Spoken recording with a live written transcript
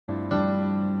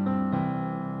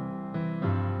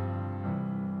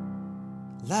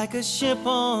Like a ship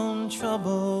on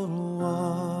troubled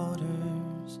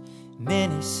waters,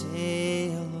 many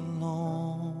sail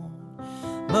alone.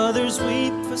 Mothers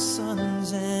weep for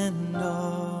sons and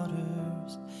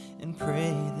daughters and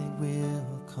pray they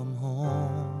will come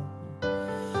home.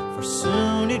 For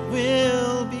soon it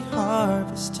will be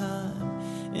harvest time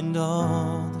and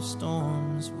all the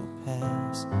storms will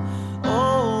pass.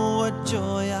 Oh, what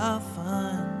joy I'll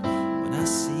find when I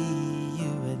see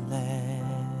you at last.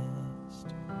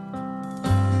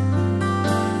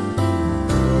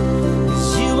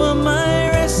 'Cause you are my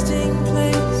resting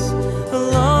place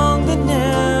along the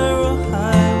narrow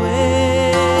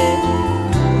highway.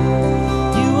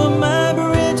 You are my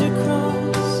bridge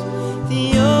across the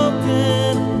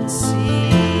open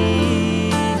sea.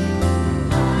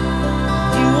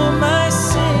 You are my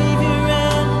Savior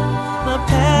and my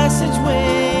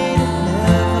passageway to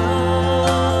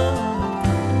heaven.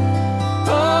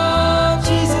 Oh,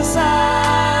 Jesus, I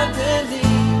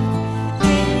believe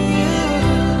in you.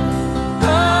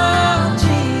 Oh,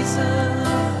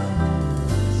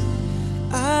 Jesus,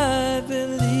 I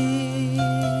believe.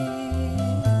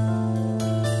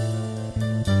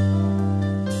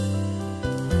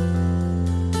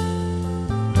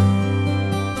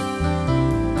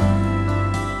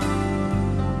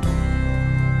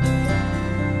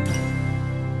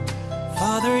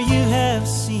 Father, you have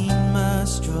seen my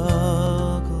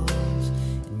struggles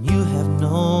and you have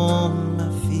known my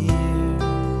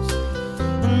fears.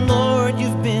 And Lord,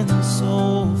 you've been so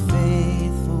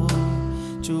faithful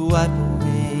to wipe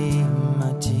away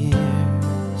my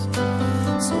tears.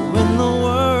 So when the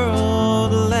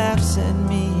world laughs at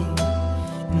me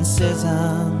and says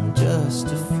I'm just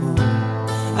a fool,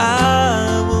 I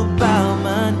will bow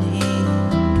my knee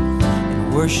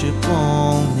and worship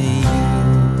only you.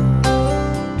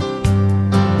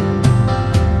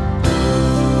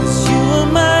 'Cause you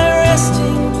are my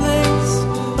resting place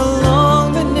along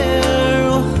the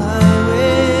narrow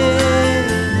highway.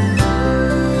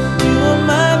 You are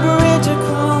my bridge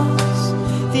across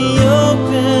the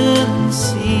open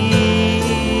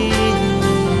sea.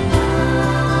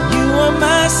 You are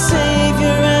my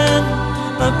Savior and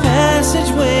my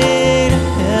passageway to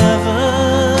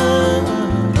heaven.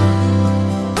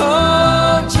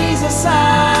 Oh, Jesus, I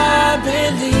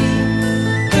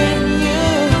believe in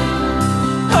you.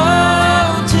 Oh,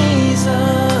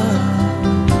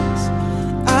 Jesus,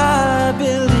 I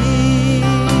believe.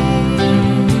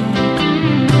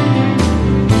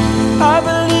 I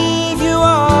believe you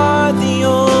are the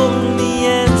only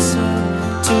answer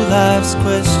to life's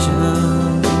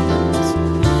questions.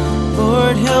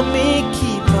 Lord, help me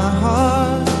keep my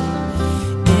heart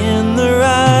in the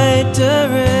right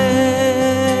direction.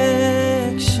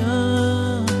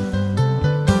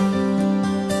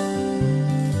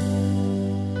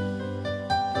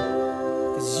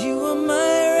 'Cause you are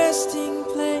my resting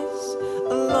place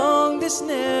along this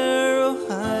narrow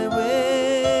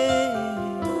highway.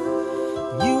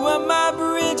 You are my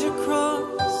bridge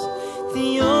across the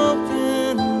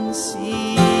open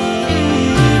sea.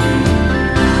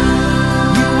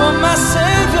 You are my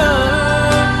Savior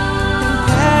and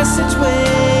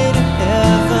passageway to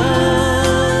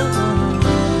heaven.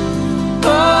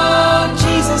 Oh,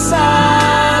 Jesus, I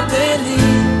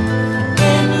believe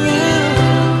in you.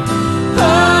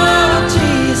 Oh,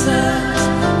 Jesus,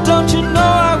 don't you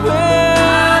know I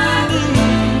will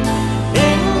believe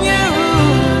in you.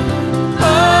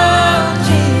 Oh,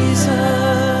 Jesus,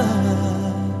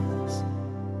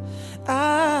 I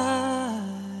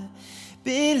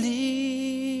believe.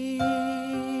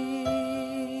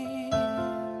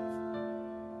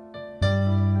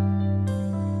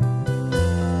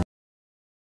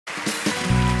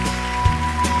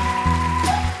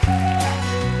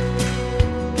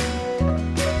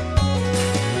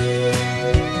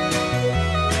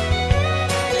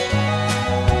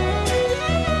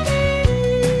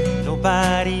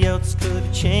 Nobody else could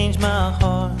have changed my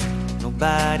heart.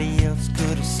 Nobody else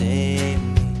could have saved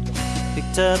me.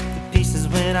 Picked up the pieces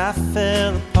when I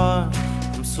fell apart.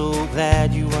 I'm so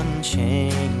glad you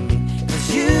unchained me. 'Cause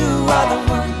you are the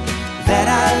one that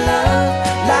I love,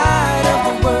 light of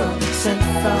the world sent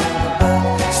from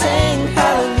above. Sing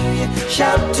hallelujah,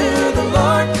 shout to the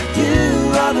Lord. You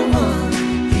are the one,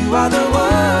 you are the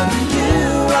one, you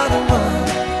are the one,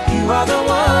 you are the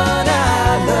one I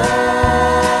love.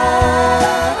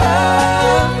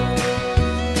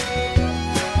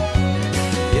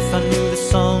 If I knew the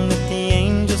song that the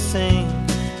angels sing,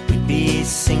 we'd be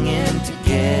singing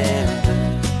together.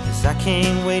 'Cause I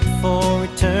can't wait for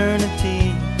eternity,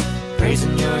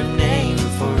 praising your name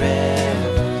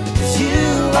forever. 'Cause you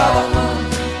are the one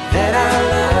that I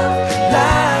love,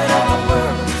 light of the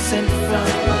world sent from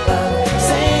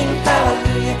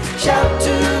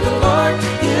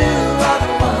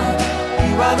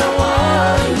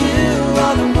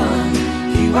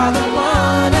the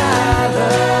one I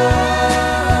love.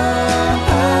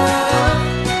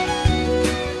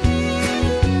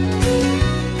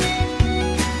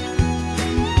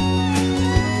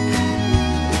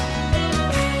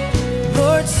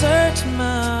 Lord, search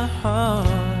my heart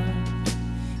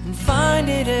and find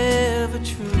it ever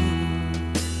true.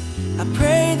 I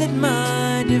pray that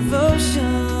my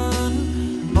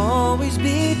devotion always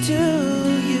be to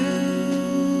you,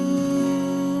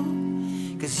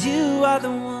 'cause you are the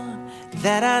one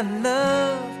that I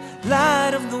love,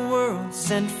 light of the world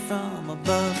sent from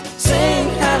above. Sing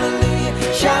hallelujah,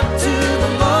 shout to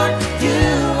the Lord. You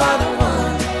are the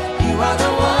one, you are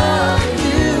the one,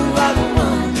 you are the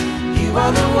one, you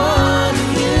are the one,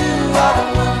 you are the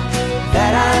one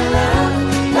that I love,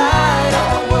 light of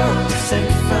the world sent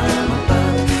from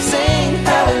above. Sing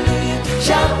hallelujah,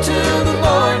 shout to the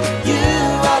Lord. You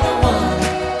are the one,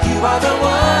 you are the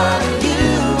one, you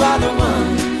are the one,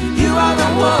 you are the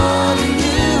one,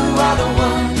 you are the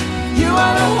one, you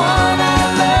are the one I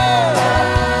love.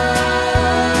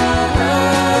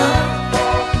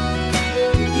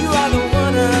 You are the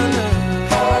one I love.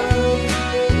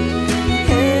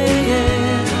 Hey,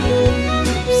 yeah.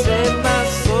 Save my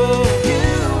soul. You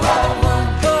are the one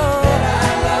that I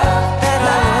love, that I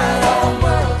love the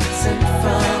world sent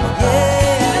from above.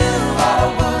 Yeah. You are the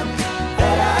one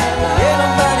that I love. Yeah,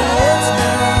 nobody else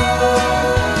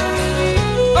knows.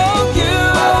 Oh, you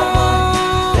are the one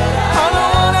that I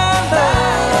love,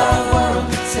 light of the world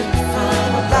sent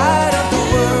from above. Light of the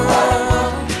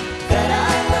world that I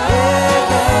love. Yeah.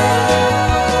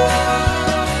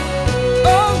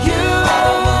 Oh, you are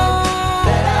the one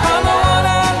that I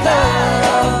love, light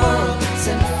of the world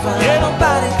sent from above. Yeah,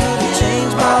 nobody could have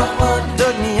changed my heart,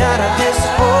 dug me out of this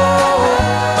hole.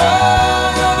 Oh,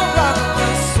 you're the rock of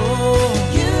my soul.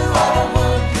 You are the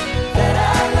one that I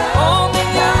love. Only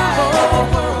you are the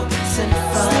world sent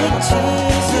from sweet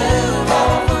Jesus. You are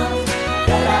the one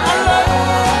that I love.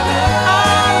 I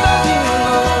love you,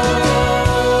 Lord.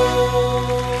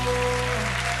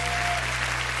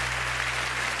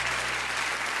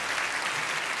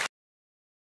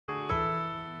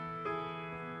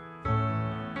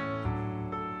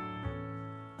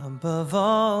 Above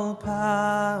all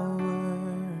powers,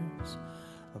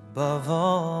 above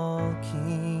all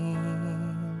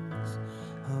kings,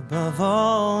 above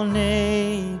all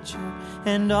nature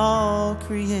and all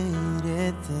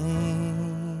created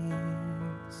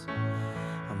things,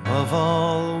 above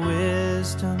all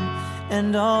wisdom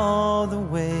and all the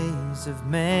ways of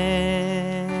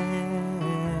man,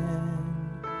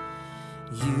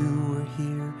 you were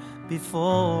here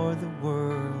before the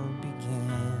world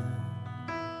began.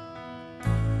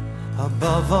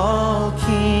 Above all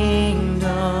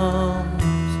kingdoms,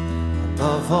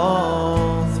 above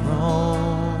all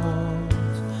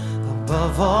thrones,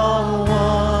 above all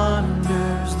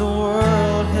wonders the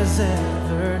world has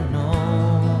ever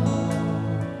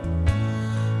known,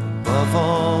 above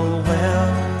all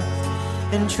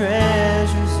wealth and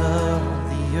treasures of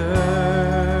the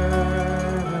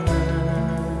earth,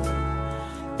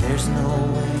 there's no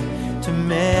way to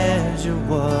measure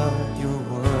what you're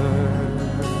worth.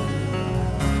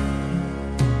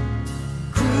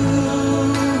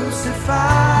 Crucified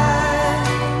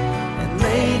and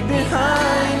laid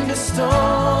behind a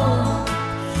stone,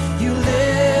 you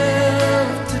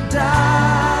lived to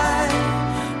die,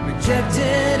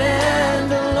 rejected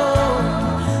and alone,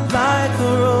 like a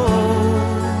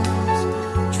rose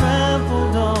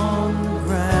trampled on the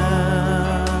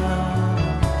ground.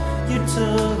 You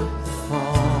took the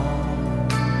fall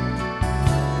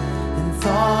and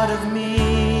thought of me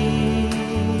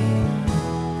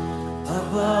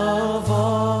above all.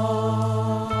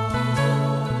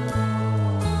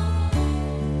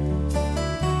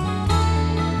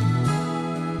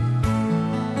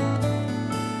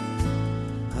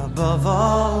 Above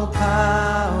all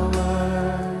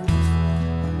powers,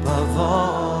 above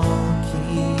all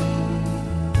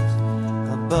kings,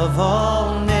 above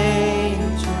all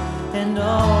nature and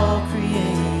all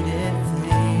created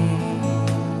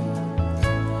things,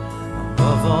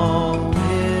 above all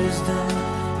wisdom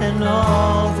and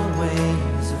all the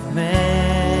ways of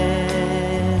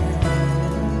man,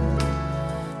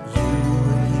 you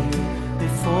were here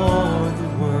before the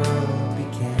world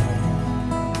began.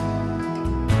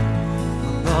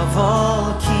 Above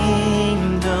all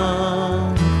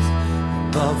kingdoms,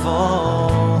 above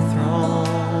all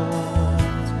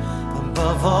thrones,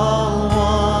 above all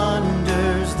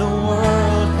wonders the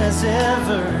world has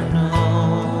ever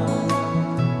known,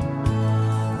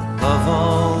 above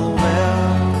all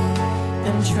wealth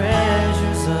and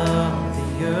treasures of the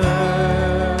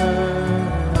earth,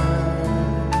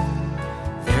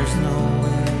 there's no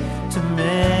way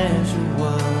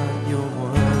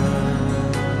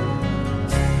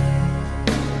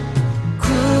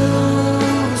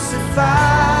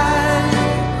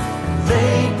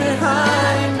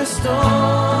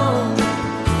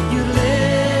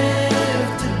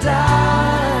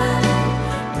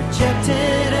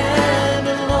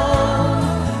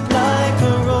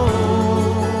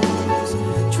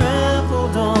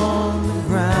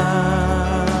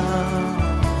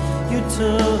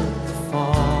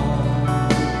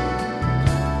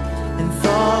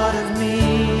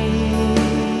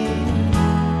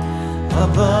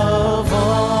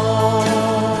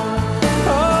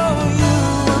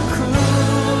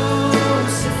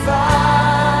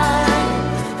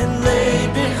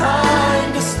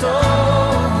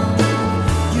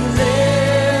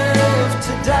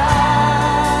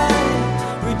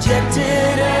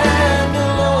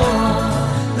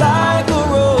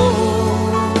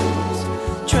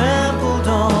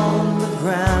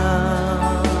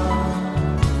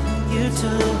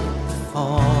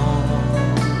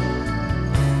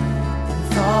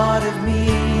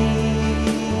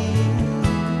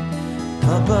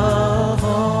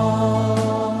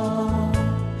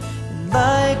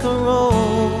like a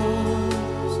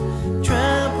rose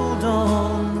trampled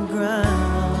on the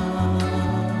ground.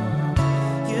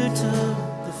 You took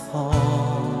the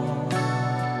fall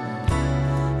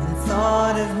and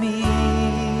thought of me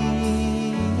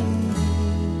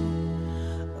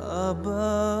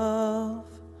above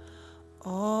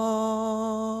all.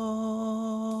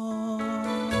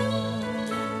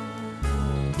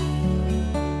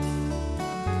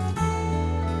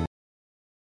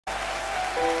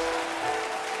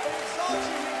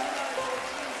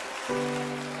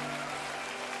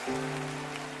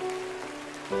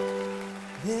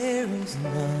 There is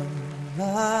none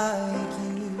like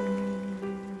you.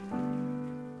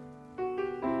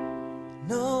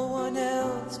 No one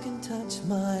else can touch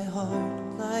my heart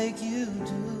like you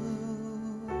do.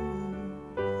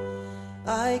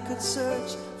 I could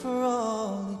search for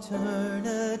all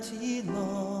eternity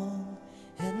long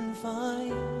and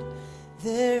find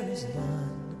there is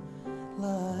none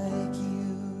like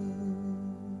you.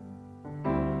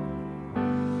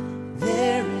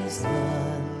 There is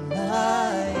none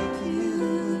like you.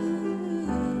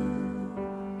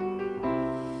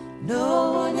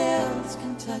 No one else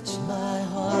can touch my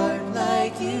heart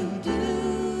like you do.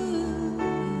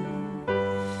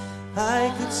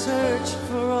 I could search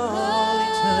for all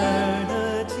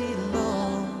eternity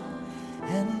long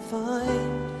and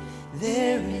find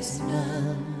there is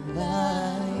none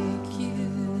like you.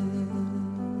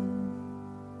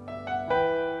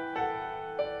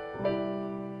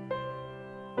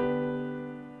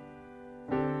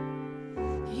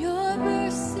 Your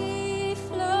mercy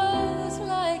flows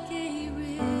like a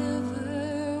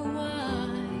river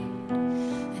wide,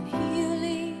 and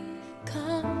healing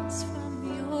comes from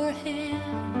your hand.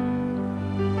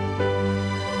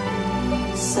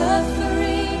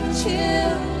 Suffering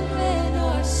children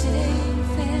are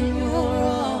safe in your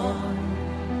arms.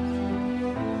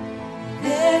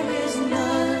 There is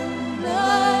none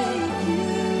like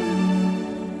you.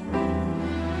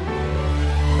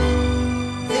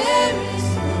 There is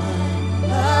none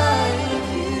like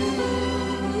you.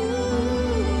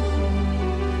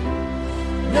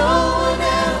 No one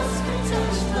else can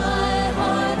touch my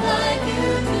heart like you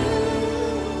do.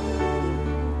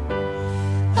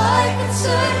 I could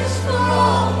search for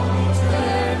all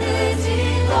eternity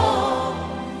long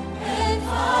and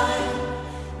find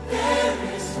there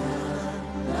is none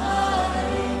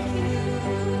like you.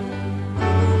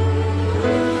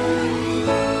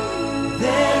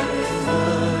 There is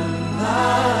none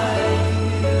like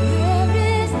you.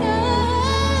 There is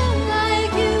none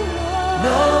like you.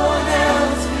 No one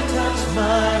else can touch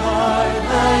my heart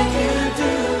like you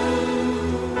do.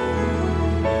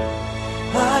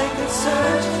 I could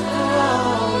search for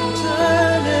all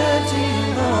eternity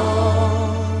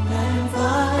long and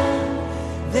find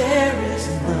there is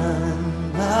none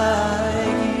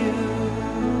like you.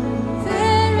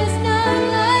 There is none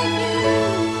like you.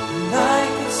 I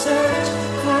could search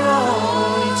for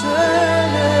all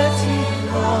eternity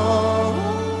long.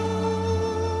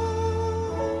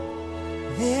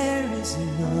 There is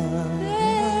none.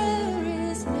 There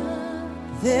is none.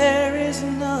 There is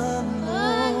none,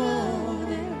 I know Lord.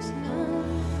 there's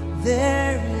none.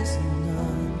 There is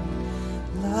none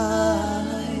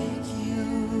like you.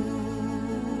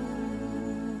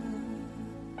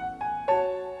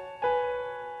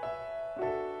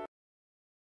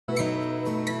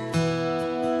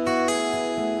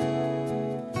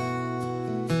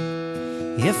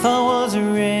 If I was a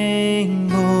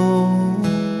rainbow,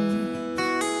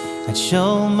 I'd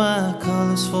show my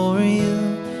colors for you.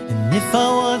 And if I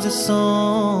was a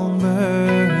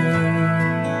songbird,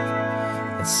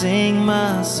 I'd sing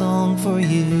my song for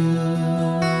you.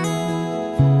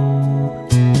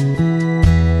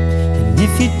 And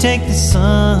if you take the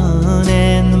sun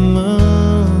and the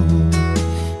moon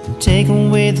and take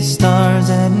away the stars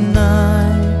at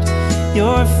night,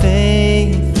 your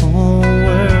faithful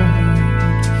word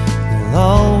will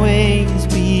always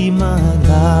be my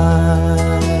light.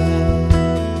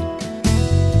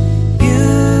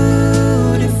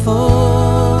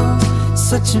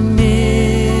 Such a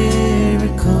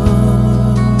miracle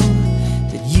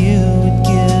that you would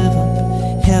give up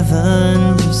heaven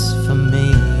just for me.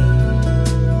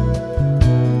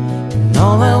 And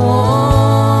all I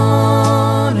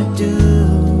wanna do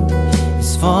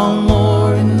is fall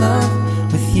more in love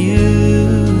with you.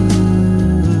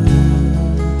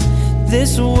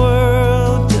 This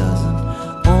world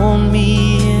doesn't own me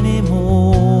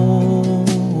anymore.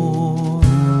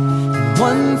 And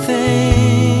one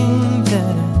thing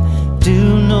that I do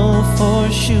know for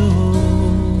sure,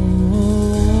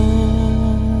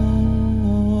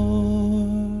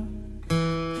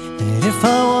 that if I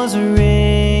was a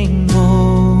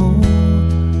rainbow,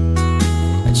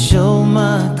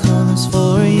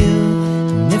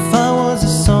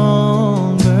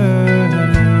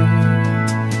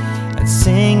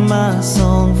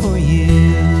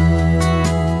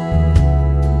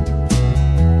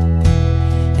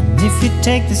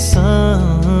 take the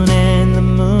sun and the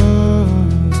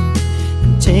moon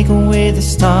and take away the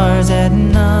stars at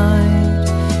night,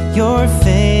 your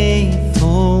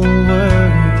faithful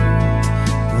word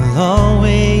will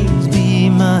always be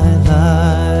my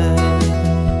light.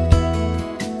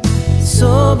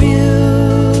 So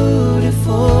beautiful,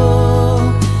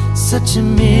 such a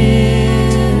miracle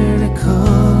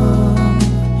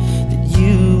that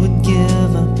you would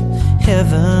give up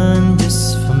heaven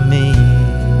just for me.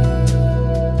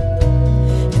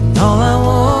 And all I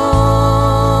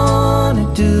want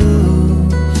to do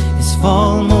is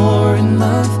fall more in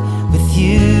love with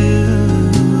you.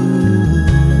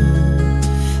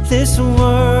 This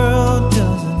world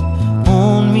doesn't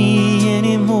own me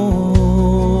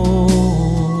anymore,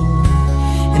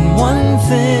 and one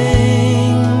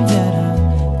thing that I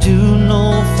do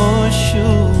know for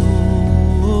sure,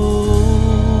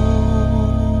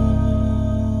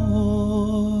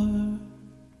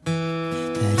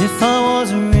 that if I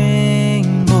was a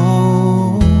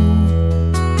rainbow,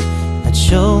 I'd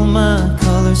show my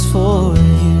colors for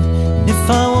you. And if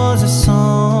I was a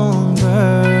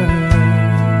songbird,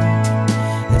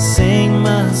 I'd sing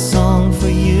my song for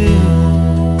you.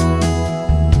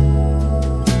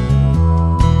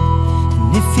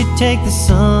 And if you take the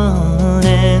sun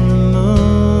and the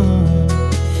moon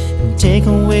and take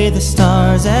away the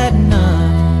stars at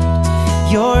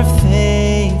night, your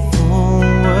faithful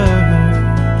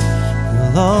word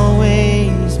will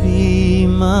always be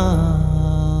my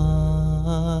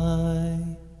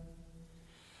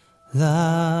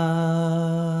light.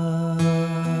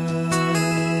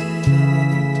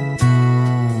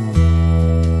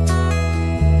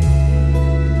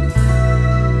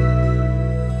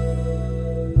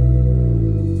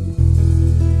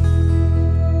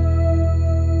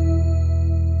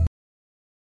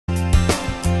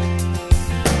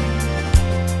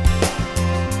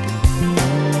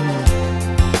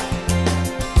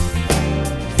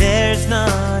 There's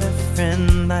not a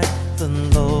friend like the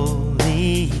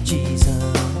lowly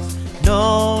Jesus.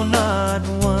 No, not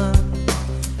one.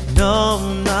 No,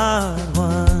 not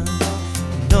one.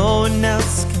 No one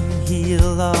else can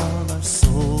heal all our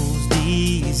souls'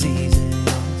 diseases.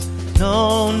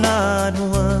 No, not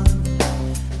one.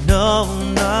 No,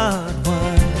 not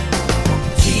one.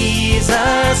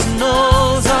 Jesus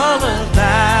knows all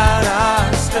about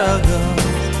our struggles.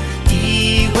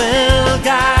 He will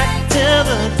guide till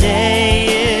the day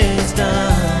is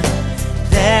done.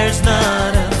 There's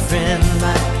not a friend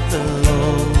like the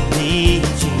lowly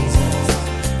Jesus.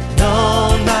 No,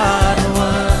 not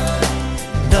one.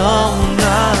 No,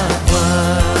 not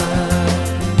one.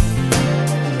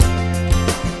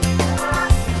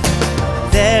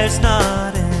 There's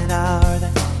not an hour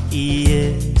that He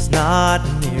is not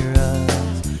near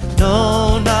us.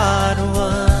 No, not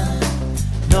one.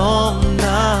 No,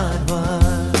 not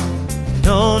one.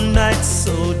 No night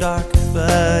so dark,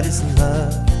 but His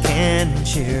love can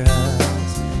cheer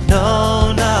us.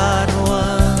 No, not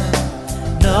one.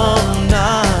 No,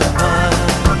 not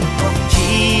one.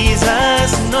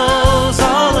 Jesus knows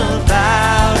all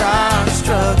about our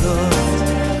struggles.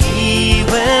 He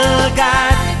will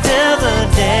guide till the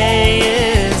day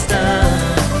is done.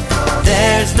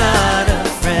 There's not a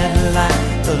friend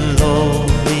like the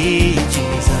lowly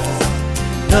Jesus.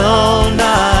 No,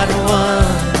 not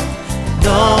one.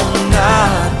 No,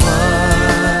 not one.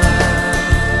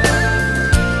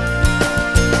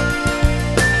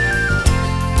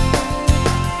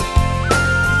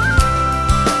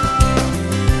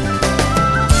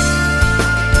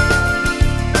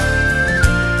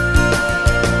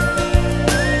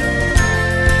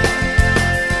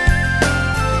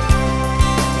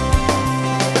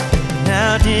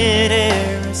 Now did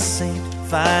e'er a saint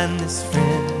find this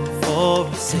friend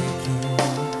forsaken?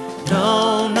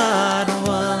 No, not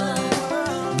one.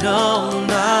 No,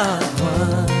 not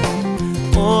one.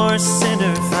 Or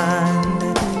sinner find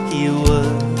that He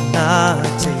would not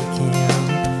take him.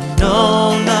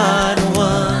 No, not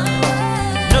one.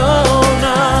 No,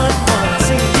 not one.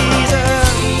 Sing Jesus.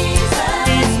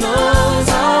 He knows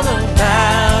all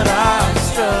about our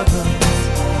struggles.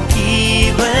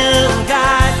 He will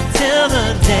guide till the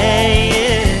day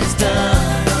is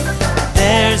done.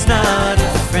 There's not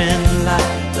a friend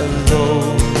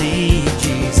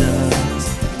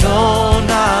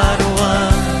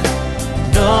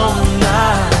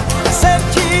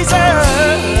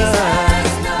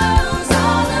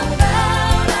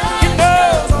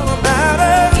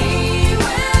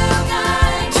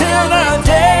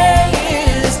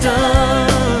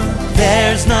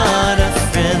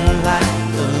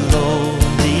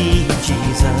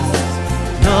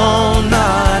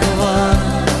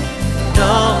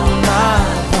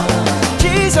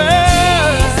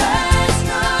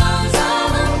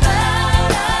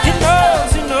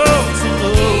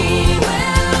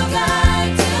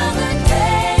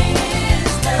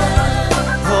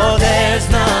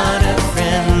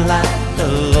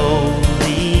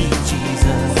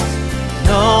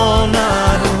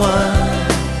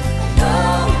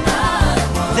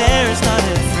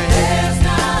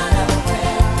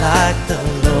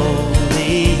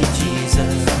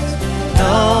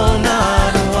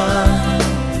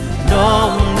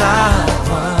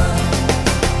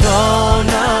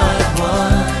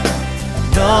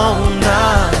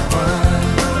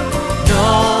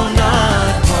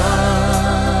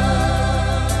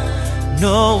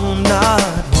No, not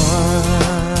one.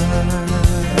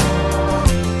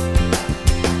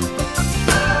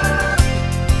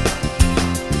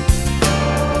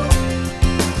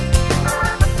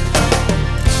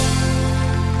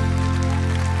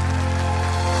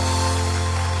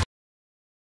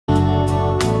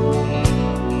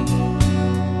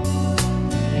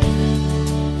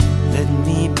 Let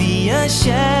me be a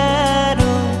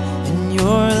shadow in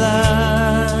your life,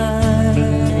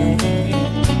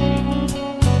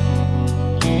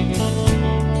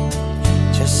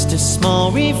 just a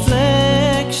small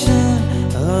reflection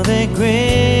of a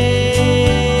greater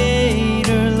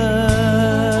love.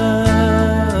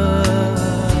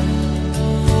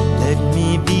 Let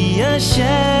me be a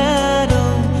shadow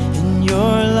in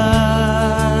your life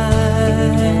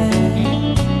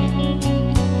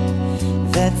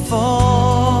that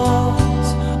falls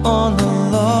on the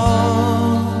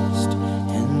lost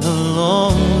and the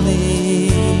lonely.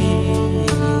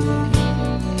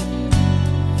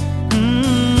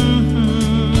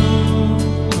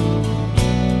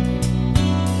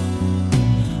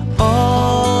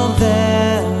 All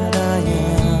that I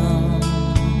am,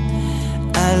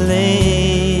 I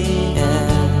lay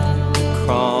at the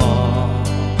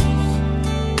cross.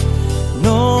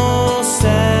 No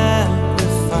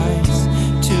sacrifice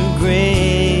too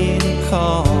great a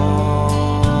cost.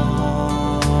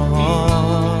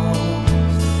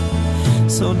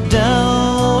 So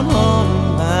down on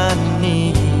my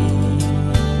knees,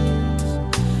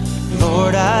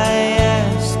 Lord, I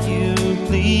ask you,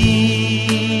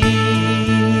 please,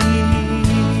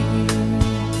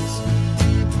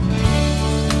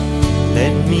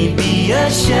 let me be a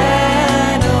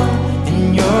shadow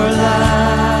in your life,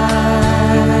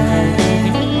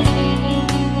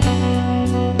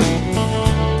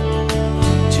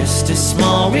 just a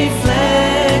small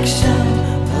reflection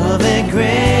of a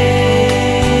greater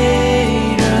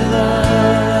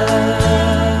love.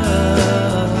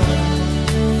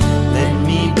 Let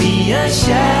me be a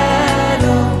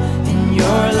shadow in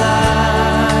your life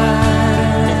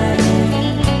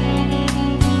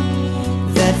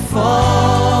that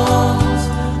falls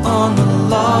on the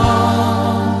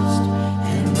lost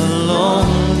and the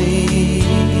lonely.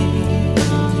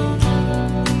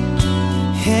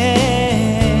 Hey,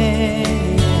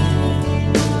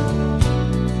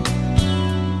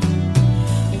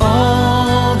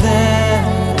 all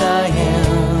that I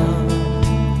am,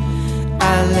 I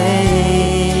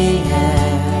lay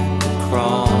at the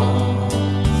cross.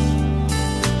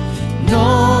 No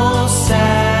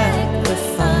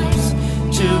sacrifice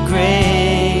too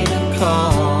great a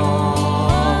cost.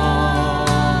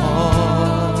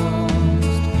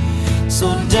 So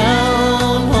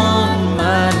down on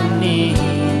my knees,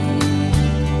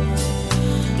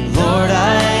 Lord, I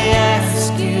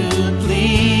ask you,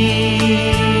 please,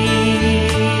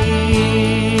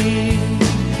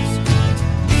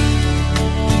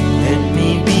 let me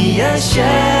be a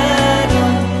shadow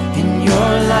in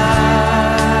your life,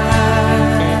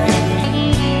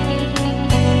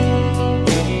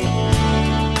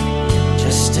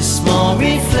 just a small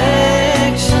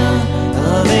reflection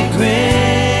of a greater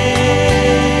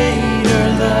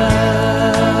love.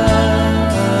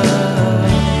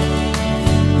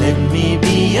 Let me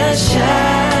be a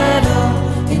shadow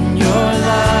in your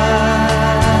life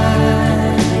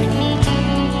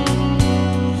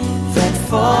that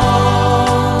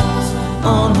falls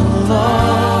on the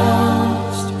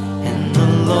lost and the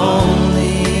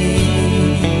lonely.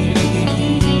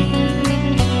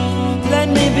 Let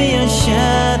me be a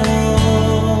shadow.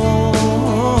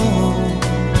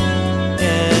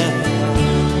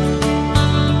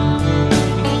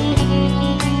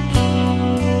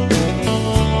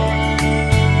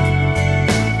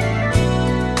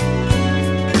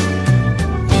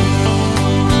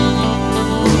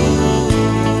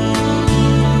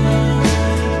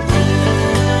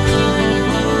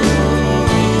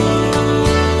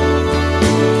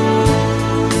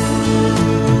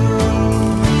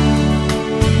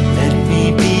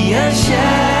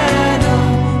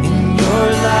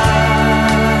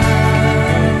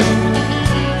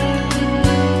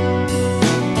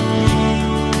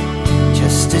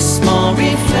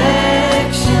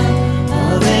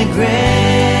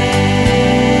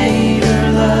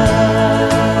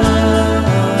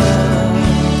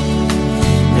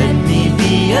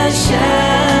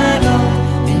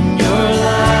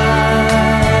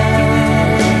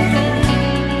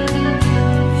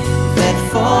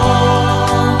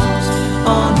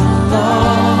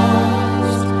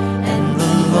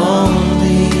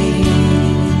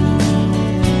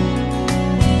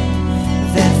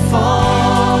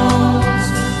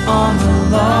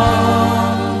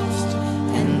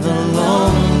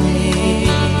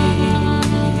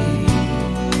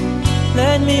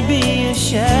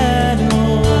 shadow.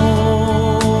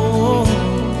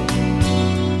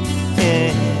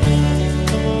 Yeah. Let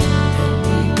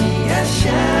me be a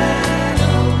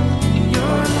shadow in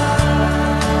your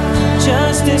light.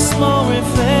 Just a small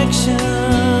reflection.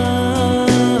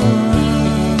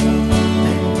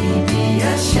 Let me be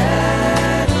a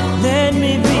shadow. Let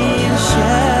me be a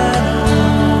shadow.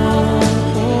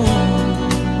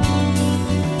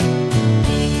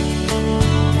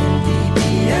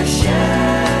 A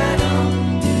shadow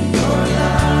in your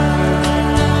life.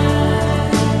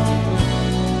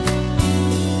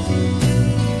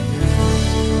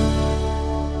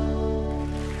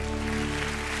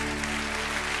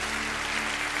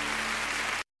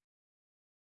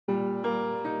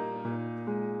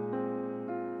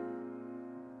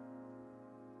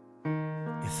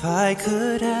 If I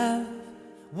could have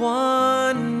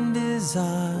one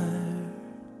desire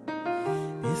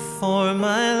before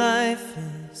my life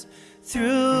is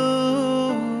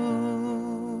through,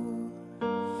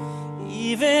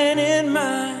 even in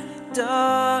my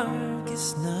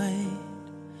darkest night,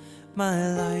 my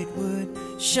light would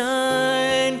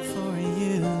shine for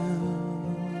you.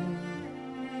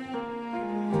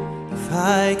 If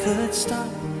I could stop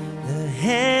the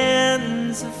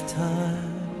hands of time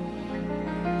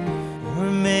or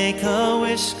make a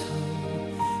wish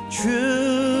come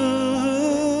true,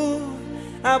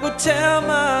 I would tell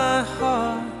my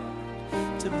heart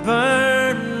to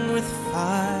burn with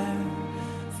fire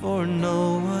for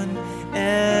no one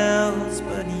else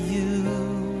but you.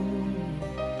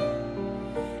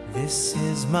 This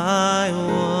is my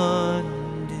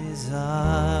one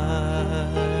desire.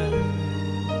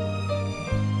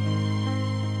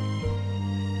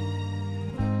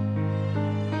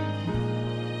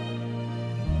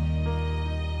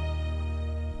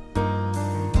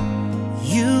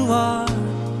 You are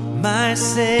my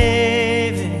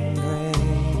saving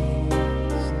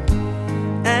grace,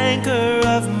 anchor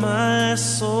of my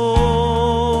soul.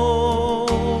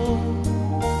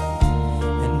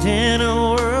 And in a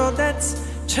world that's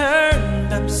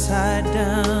turned upside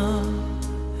down,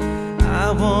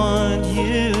 I want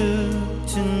you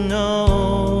to know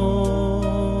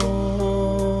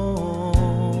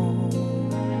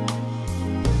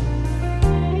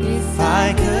if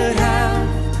I could have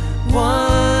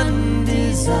one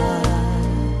desire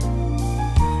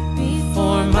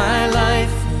before my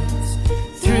life is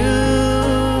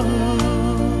through,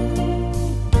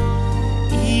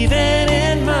 even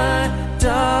in my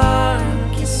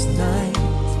darkest night,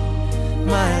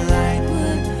 my light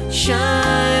would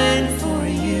shine for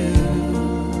you.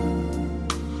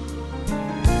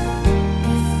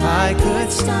 If I could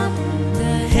stop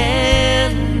the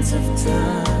hands of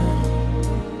time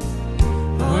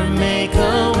or make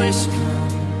a wish come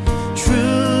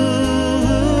true,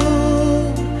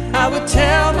 I would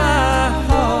tell my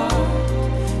heart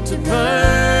to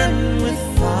burn with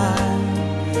fire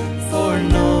for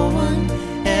no one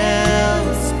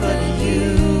else but you.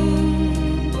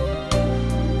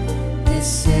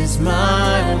 This is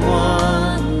my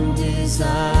one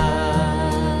desire.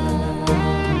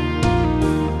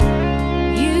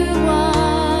 You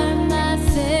are my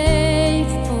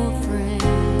faithful friend,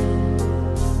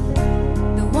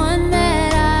 the one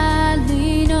that I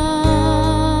lean on.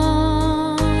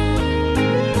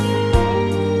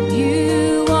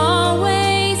 You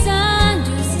always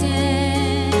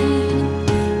understand.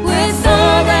 With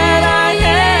all that I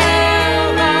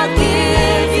am, I'll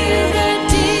give you the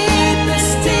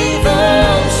deepest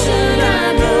devotion I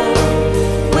know.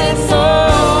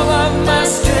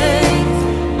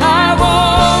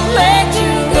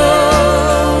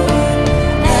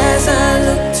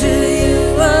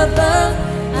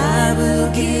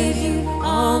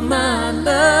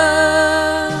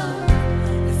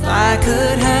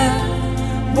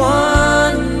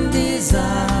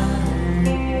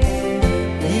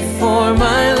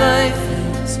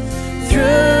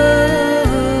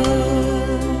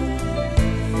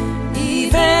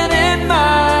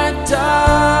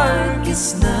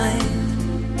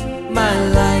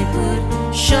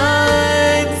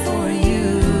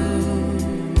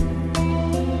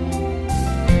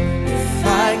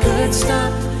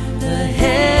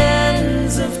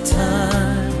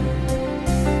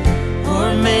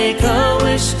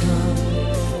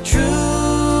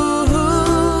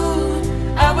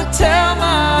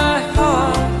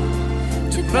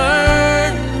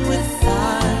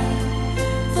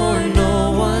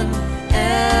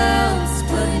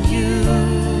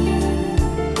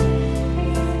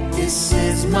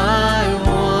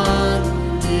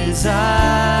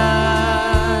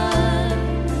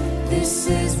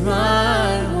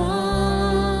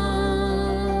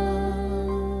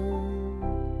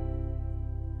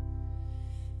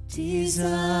 Like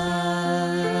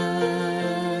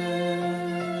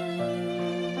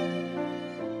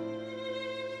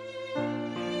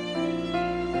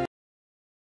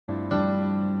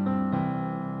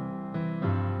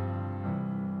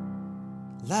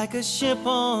a ship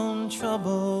on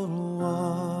troubled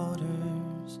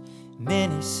waters,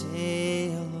 many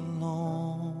sail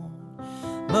alone.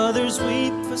 Mothers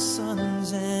weep for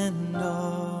sons and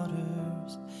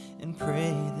daughters and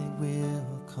pray they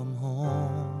will come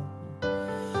home.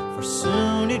 For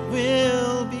soon it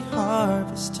will be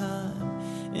harvest time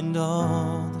and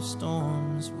all the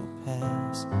storms will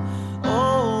pass.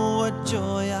 Oh, what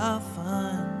joy I'll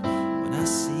find when I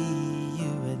see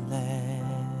you at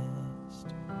last.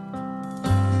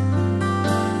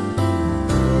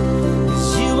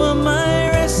 'Cause you are my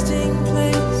resting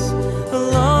place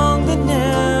along the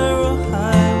narrow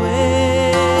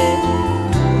highway.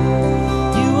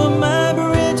 You are my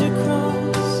bridge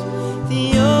across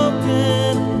the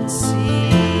open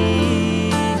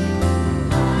sea.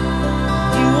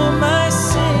 You are my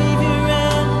Savior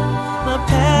and my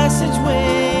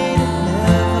passageway to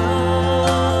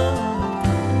heaven.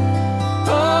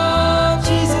 Oh,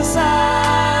 Jesus, I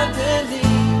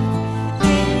believe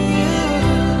in you.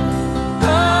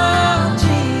 Oh,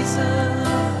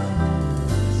 Jesus,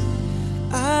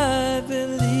 I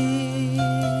believe.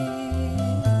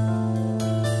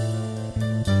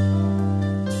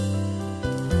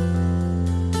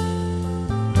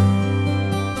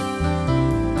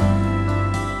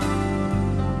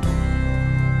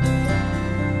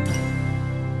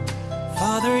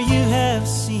 Father, you have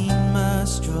seen my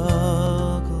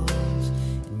struggles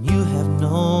and you have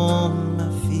known my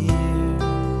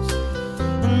fears.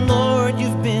 And Lord,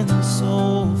 you've been so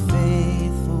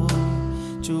faithful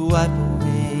to wipe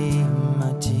away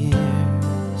my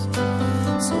tears.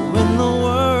 So when the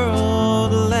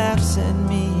world laughs at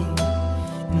me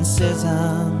and says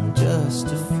I'm just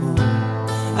a fool,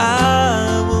 I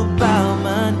will bow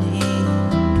my knee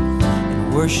and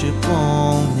worship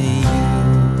only you.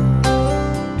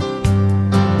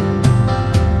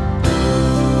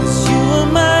 'Cause you are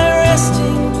my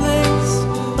resting place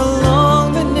along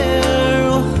the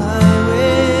narrow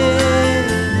highway.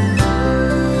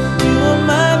 You are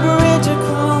my bridge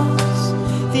across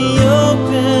the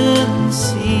open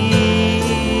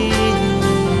sea.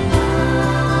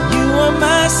 You are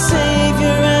my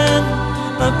Savior and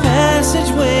my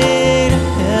passageway to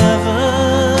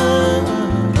heaven.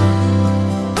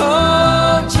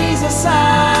 Oh, Jesus, I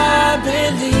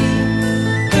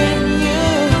believe in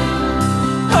you.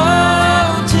 Oh,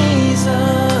 Jesus,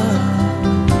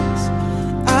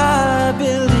 I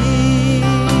believe.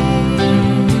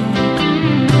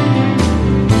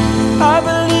 I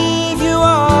believe you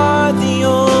are the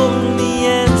only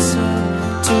answer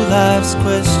to life's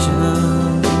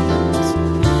questions.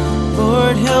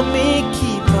 Lord, help me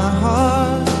keep my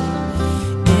heart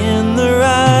in the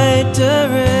right direction.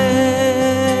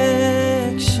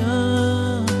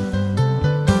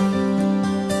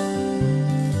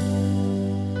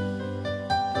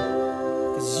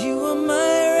 'Cause you are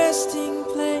my resting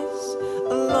place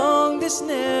along this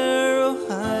narrow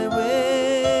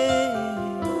highway.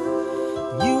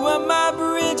 You are my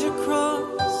bridge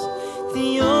across the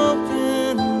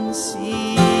open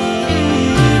sea.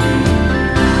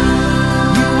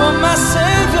 You are my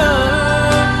Savior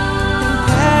and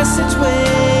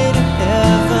passageway to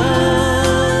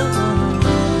heaven.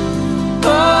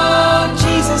 Oh,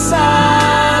 Jesus, I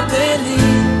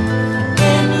believe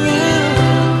in you.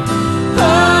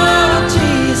 Oh,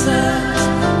 Jesus,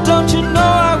 don't you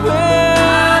know I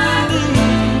will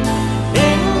believe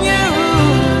in you.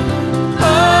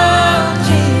 Oh,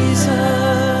 Jesus,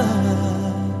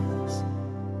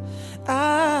 I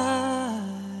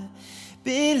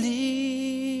believe.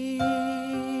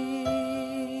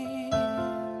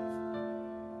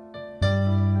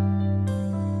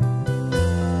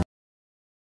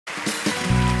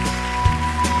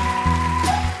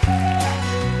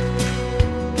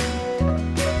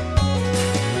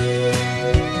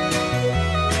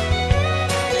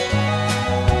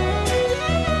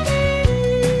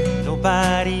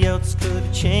 Nobody else could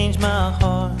have changed my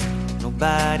heart.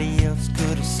 Nobody else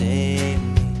could have saved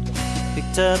me.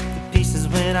 Picked up the pieces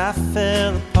when I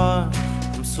fell apart.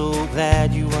 I'm so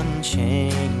glad you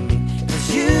unchained me. 'Cause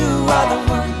you are the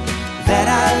one that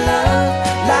I love,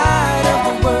 light of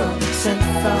the world sent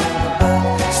from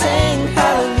above. Sing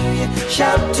hallelujah,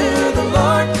 shout to the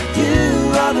Lord. You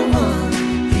are the one,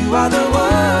 you are the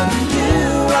one, you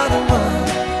are the one,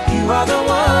 you are the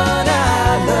one I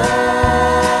love.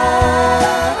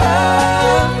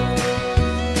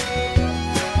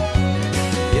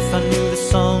 If I knew the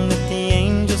song that the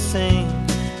angels sing,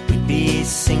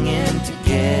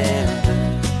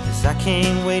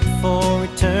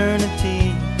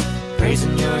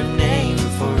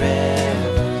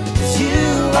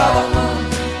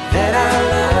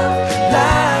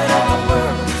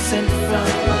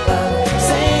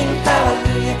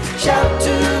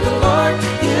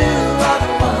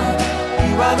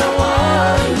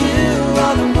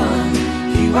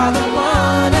 are the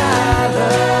one I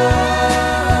love.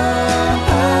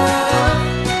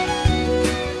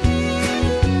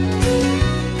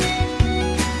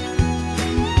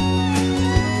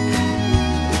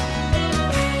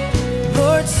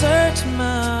 Lord, search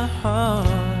my heart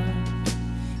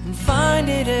and find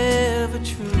it ever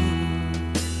true.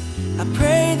 I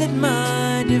pray that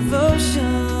my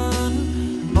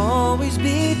devotion always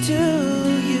be to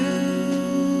you,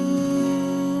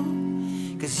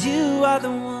 'cause you are the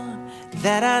one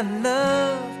that I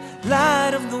love,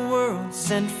 light of the world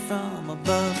sent from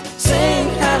above. Sing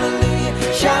hallelujah,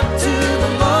 shout to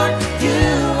the Lord. You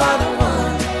are the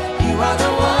one, you are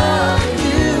the one,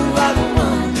 you are the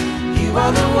one, you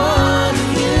are the one,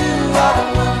 you are the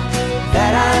one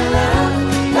that I love,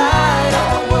 light of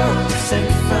the world sent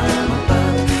from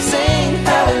above. Sing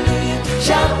hallelujah,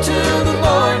 shout to the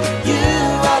Lord. You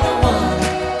are the one,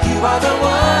 you are the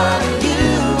one, you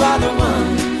are the one,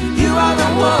 you are the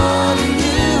one,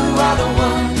 you are the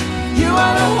one, you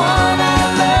are the one I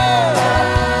love.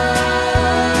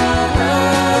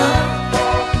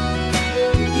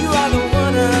 You are the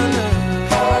one I love.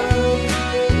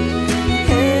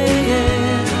 Hey,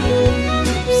 yeah.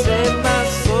 Save my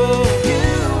soul. You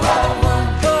are the one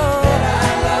that I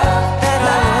love, that I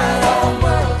love the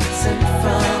world sent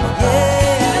from above.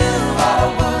 Yeah. You are the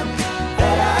one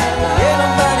that I love. Yeah,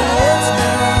 nobody else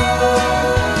knows.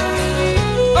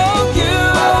 Oh, you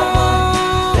are the one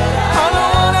that I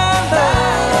love,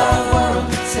 light of the world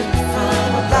sent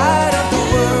from above. Light of the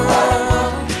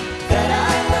world that I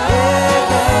love. Yeah.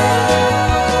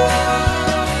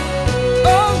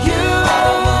 Oh, you are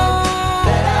the one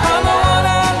that I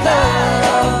love, light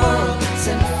of the world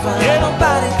sent from above. Yeah,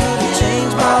 nobody could have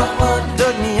changed my heart,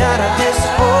 dug me out of this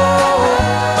hole.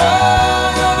 Oh,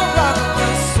 you're the rock of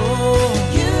my soul.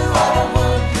 You are the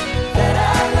one that I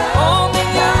love. Only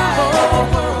you are the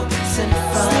world sent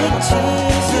from sweet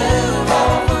Jesus. You are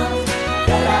the one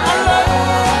that I love.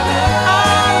 I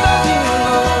love you,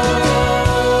 Lord.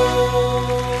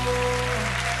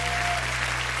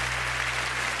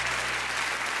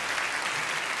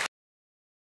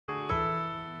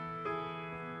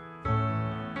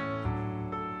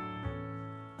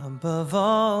 Above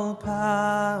all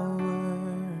powers,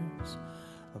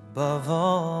 above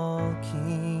all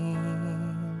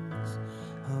kings,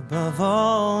 above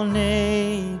all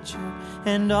nature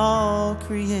and all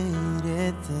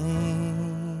created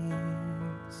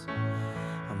things,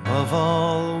 above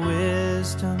all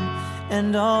wisdom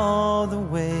and all the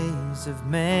ways of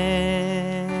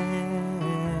man,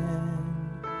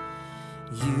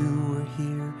 you were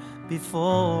here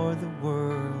before the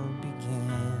world began.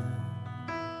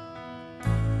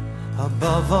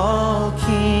 Above all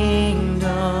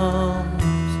kingdoms,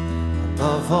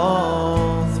 above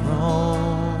all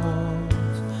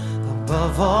thrones,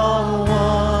 above all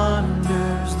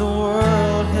wonders the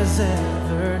world has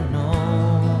ever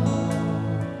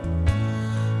known,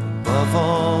 above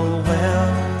all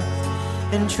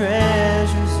wealth and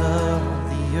treasures of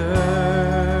the earth,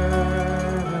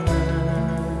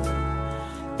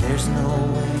 there's no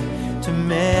way to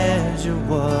measure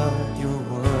what you're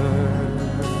worth.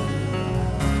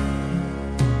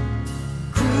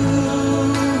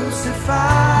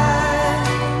 Crucified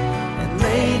and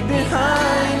laid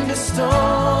behind a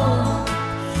stone,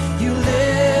 you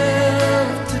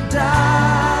lived to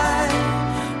die,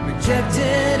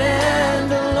 rejected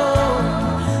and alone,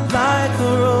 like a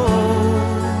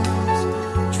rose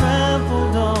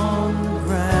trampled on the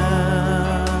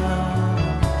ground.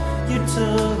 You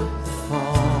took the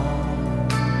fall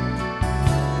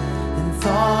and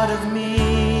thought of me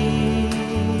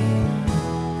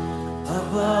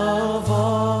above all.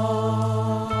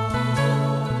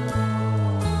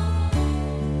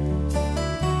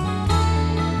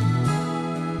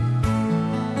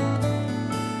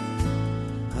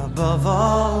 Above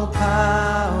all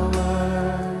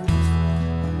powers,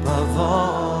 above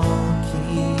all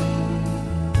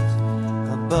kings,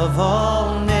 above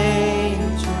all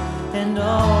nature and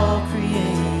all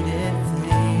created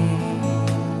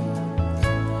things,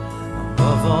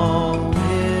 above all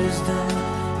wisdom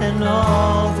and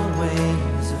all the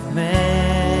ways of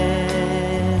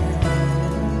man,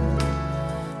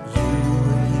 you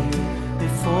were here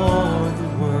before the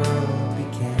world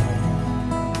began.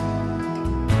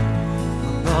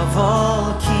 Above all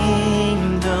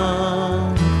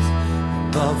kingdoms,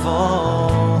 above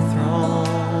all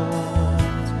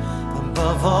thrones,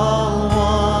 above all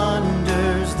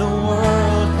wonders the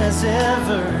world has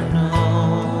ever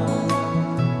known,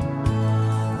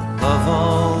 above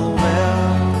all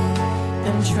wealth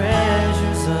and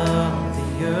treasures of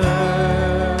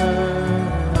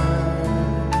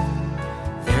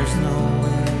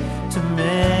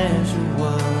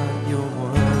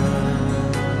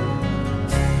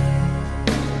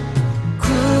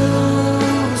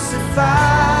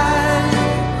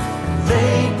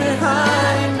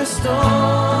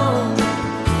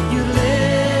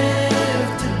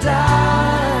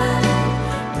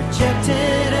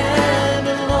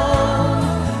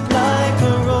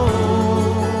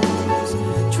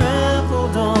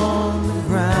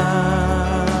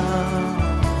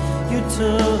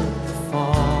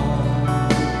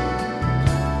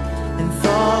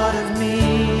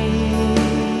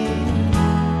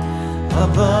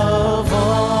above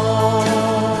all.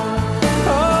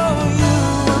 Oh, you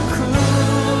were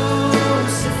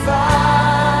crucified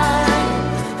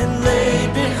and laid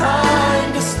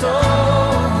behind a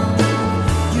stone.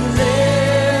 You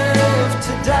lived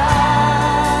to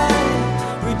die,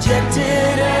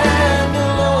 rejected and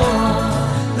alone,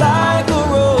 like a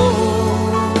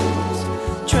rose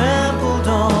trampled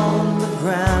on the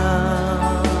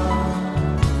ground.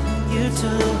 You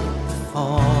took the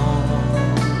fall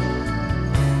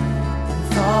and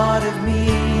thought of me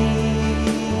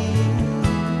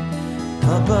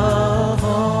above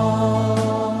all.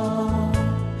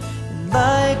 And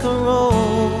like a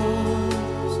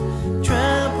rose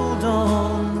trampled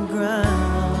on the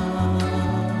ground,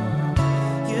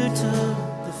 you took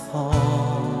the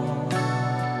fall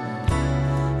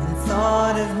and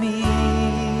thought of me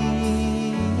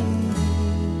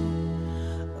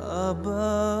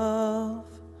above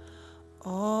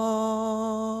all.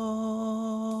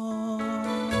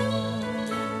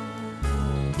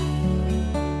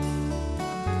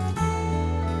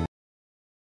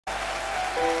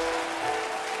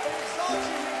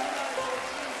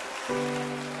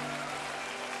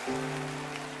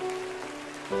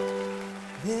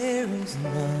 There is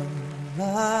none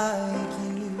like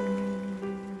you.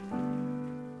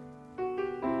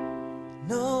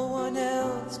 No one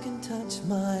else can touch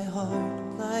my heart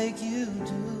like you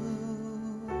do.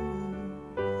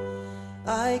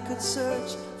 I could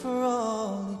search for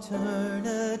all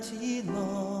eternity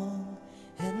long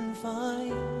and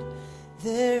find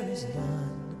there is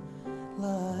none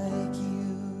like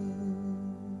you.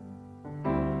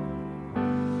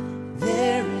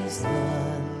 There is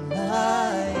none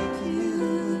like you.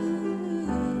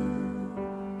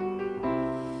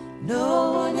 No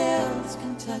one else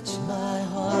can touch my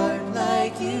heart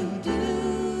like you do.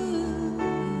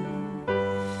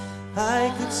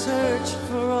 I could search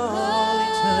for all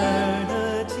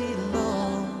eternity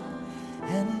long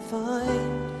and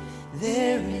find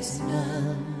there is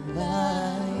none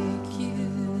like you.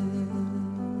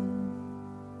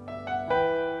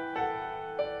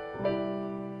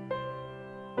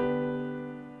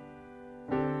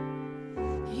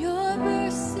 Your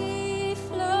mercy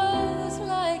flows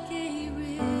like a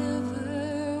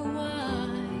river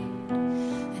wide,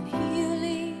 and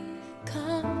healing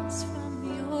comes from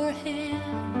your hand.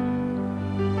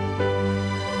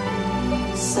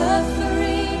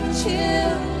 Suffering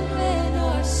children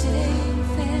are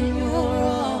safe in your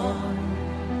arms.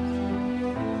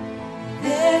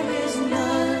 There is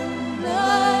none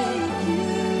like you.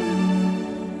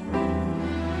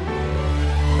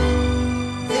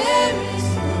 There is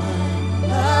none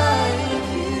like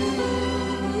you.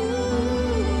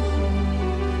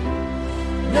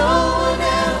 No one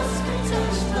else can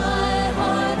touch my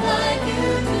heart like you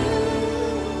do.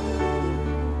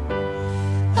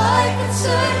 I could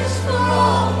search for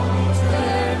all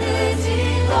eternity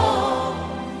long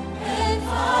and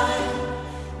find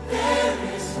there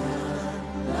is none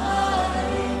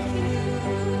like you.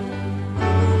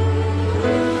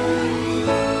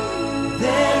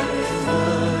 There is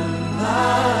none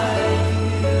like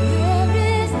you. There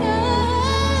is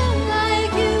none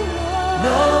like you,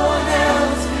 No Lord. one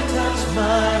else can touch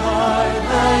my heart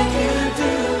like you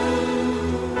do.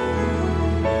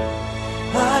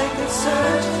 I could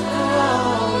search for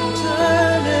all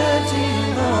eternity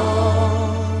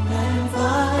long and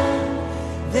find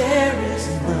there is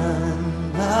none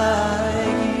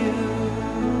like you.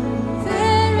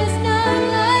 There is none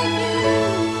like you.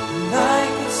 I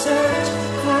could search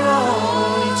for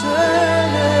all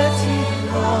eternity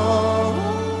long.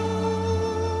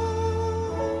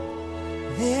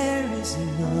 There is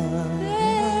none.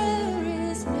 There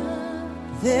is none.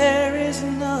 There is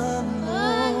none,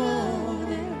 I know Lord.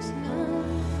 there's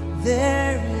none.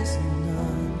 There is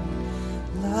none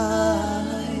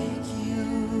like you.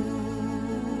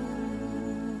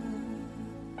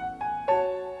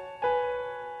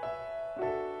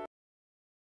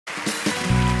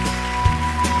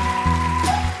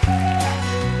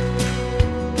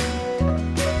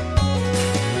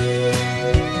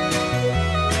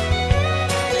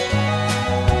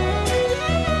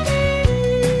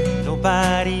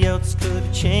 Nobody else could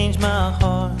have changed my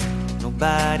heart.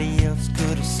 Nobody else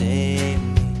could have saved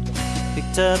me.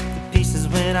 Picked up the pieces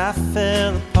when I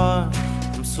fell apart.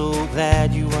 I'm so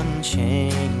glad you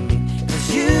unchained me. 'Cause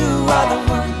you are the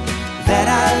one that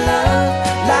I love,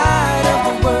 light of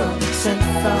the world sent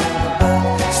from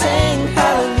above. Sing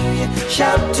hallelujah,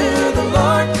 shout to the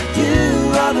Lord. You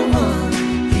are the one,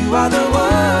 you are the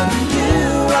one, you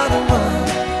are the one,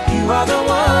 you are the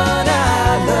one I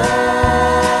love.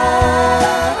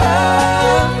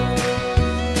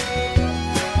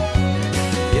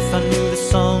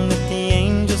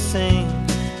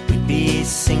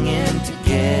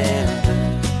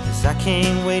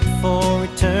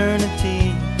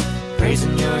 eternity,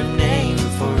 praising your name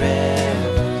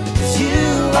forever. 'Cause you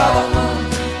are the one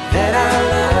that I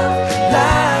love,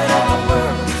 light of the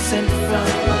world, sent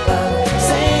from above.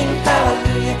 Sing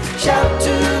hallelujah, shout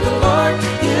to the Lord.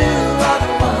 You are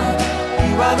the one,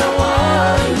 you are the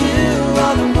one, you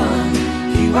are the one,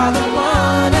 you are the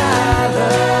one I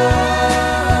love.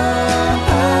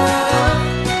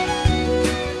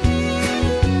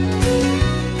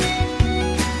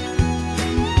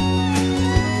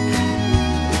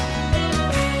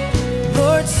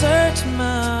 Lord, search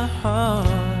my heart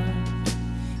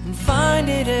and find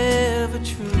it ever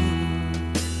true.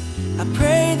 I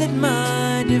pray that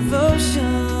my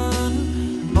devotion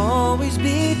always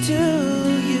be to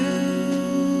you.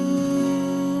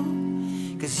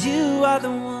 'Cause you are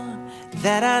the one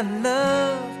that I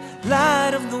love,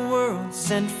 light of the world,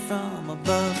 sent from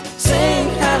above. Sing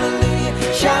hallelujah,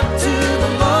 shout to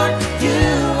the Lord. You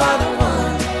are the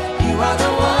one, you are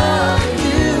the one,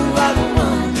 you are the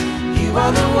one, you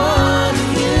are the one,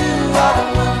 you are the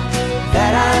one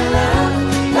that I love,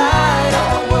 light of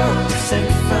the world, sent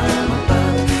from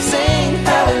above. Sing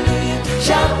hallelujah,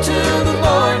 shout to the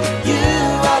Lord. You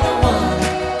are the one,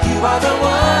 you are the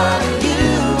one, you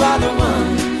are the one,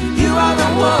 you are the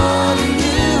one,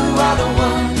 you are the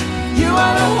one, you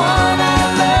are the one I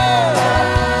love.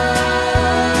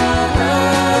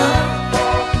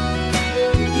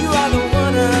 You are the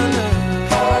one I love.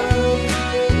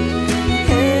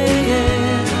 Hey,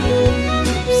 yeah.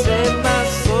 Save my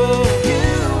soul. You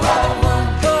are the one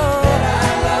that I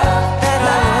love, that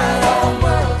light of the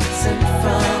world, sent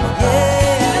from above.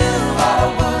 Yeah. You are the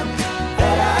one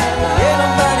that I love. Yeah,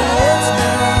 nobody else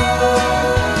knows.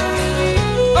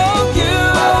 Oh, you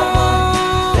are the one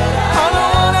that I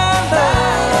love,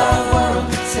 light of the world,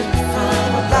 sent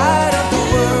from above. Light of the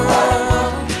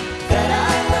world that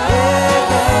I love. Yeah.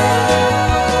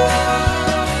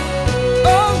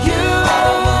 Oh, you are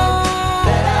the one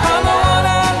that I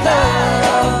love, light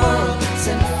of the world,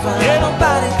 sent from above. Yeah,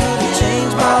 nobody could have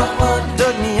changed my heart,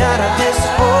 dug me out of this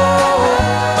hole.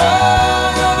 Oh,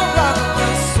 you're the rock of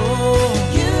my soul.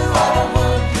 You are the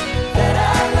one that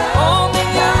I love. Only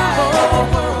you, light of the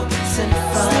world, sent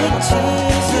from above.